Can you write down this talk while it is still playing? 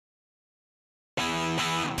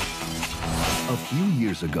A few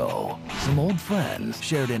years ago, some old friends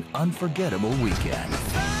shared an unforgettable weekend.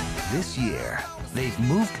 This year, they've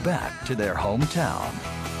moved back to their hometown.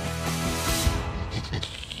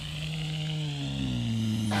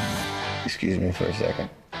 Excuse me for a second.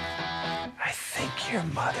 I think your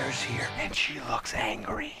mother's here, and she looks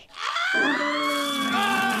angry.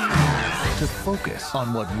 To focus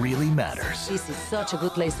on what really matters. This is such a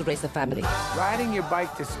good place to raise a family. Riding your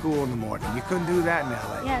bike to school in the morning. You couldn't do that in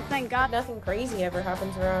LA. Yeah, thank God nothing crazy ever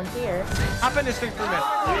happens around here. Hop in this thing for a minute.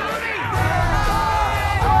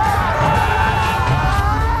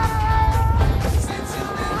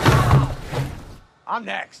 I'm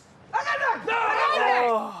next.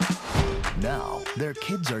 Now, their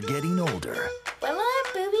kids are getting older. Will I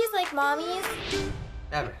have boobies like mommy's?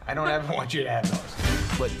 Never. I don't ever want you to have those.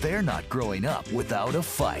 But they're not growing up without a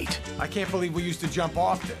fight. I can't believe we used to jump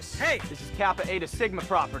off this. Hey, this is Kappa Eta Sigma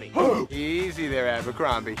property. Easy there,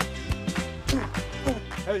 Abercrombie.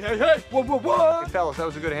 Hey. Whoa. Hey, fellas, that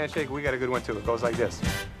was a good handshake. We got a good one, too. It goes like this.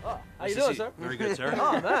 How you doing, sir? Very good, sir.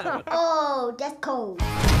 Oh, man. Oh, that's cold.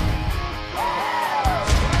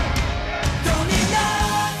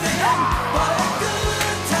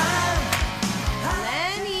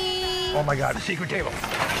 Lenny! Oh, my God, the secret table.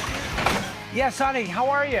 Yes, honey, how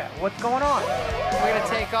are you? What's going on? We're gonna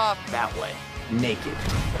take off that way, naked.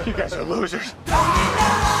 You guys are losers.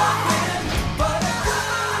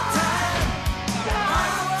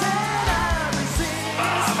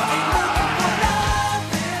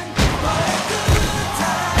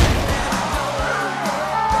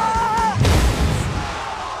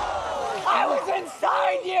 I was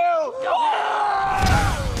inside you!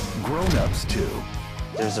 Grown-ups, too.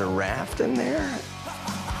 There's a raft in there?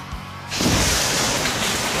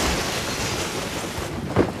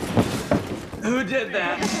 Who did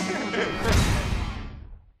that?